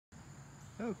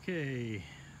Okay,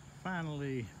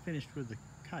 finally finished with the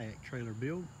kayak trailer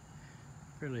build.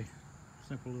 Fairly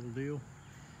simple little deal.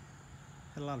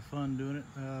 Had a lot of fun doing it.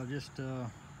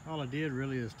 All I did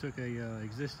really is took a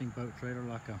existing boat trailer,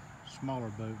 like a smaller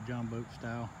boat, John boat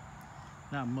style,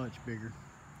 not much bigger,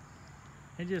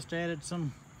 and just added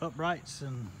some uprights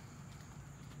and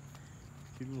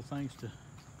a few little things to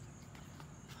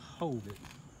hold it.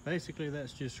 Basically,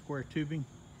 that's just square tubing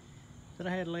that I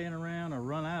had laying around. I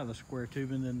run out of the square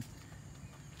tubing, then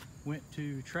went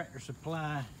to Tractor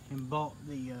Supply and bought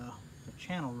the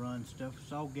channel run stuff.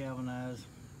 It's all galvanized.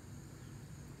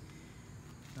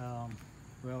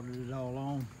 Welded it all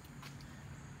on.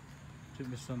 Took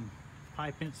me some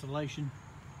pipe insulation.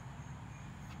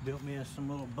 Built me some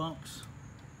little bunks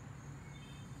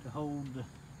to hold the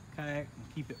kayak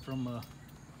and keep it from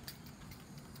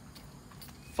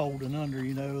folding under.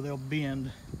 You know, they'll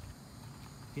bend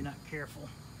if you're not careful.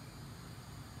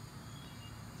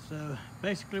 So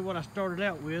basically what I started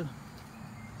out with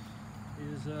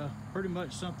is pretty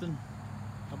much something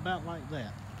about like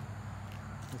that.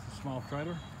 It's a small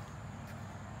trailer,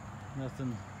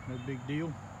 nothing, no big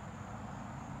deal.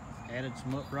 Added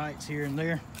some uprights here and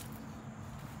there.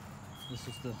 This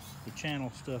is the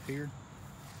channel stuff here.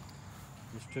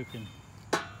 Just took and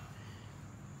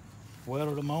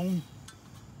welded them on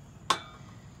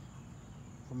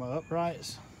for my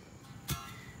uprights.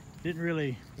 Didn't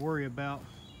really worry about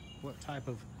what type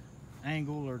of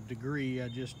angle or degree. I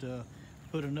just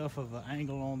put enough of an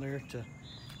angle on there to,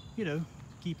 you know,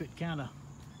 keep it kind of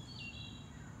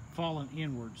falling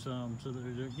inward some, so that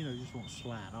it, you know, just won't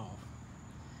slide off.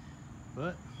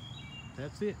 But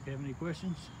that's it. If you have any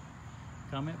questions,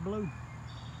 comment below.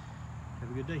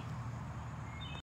 Have a good day.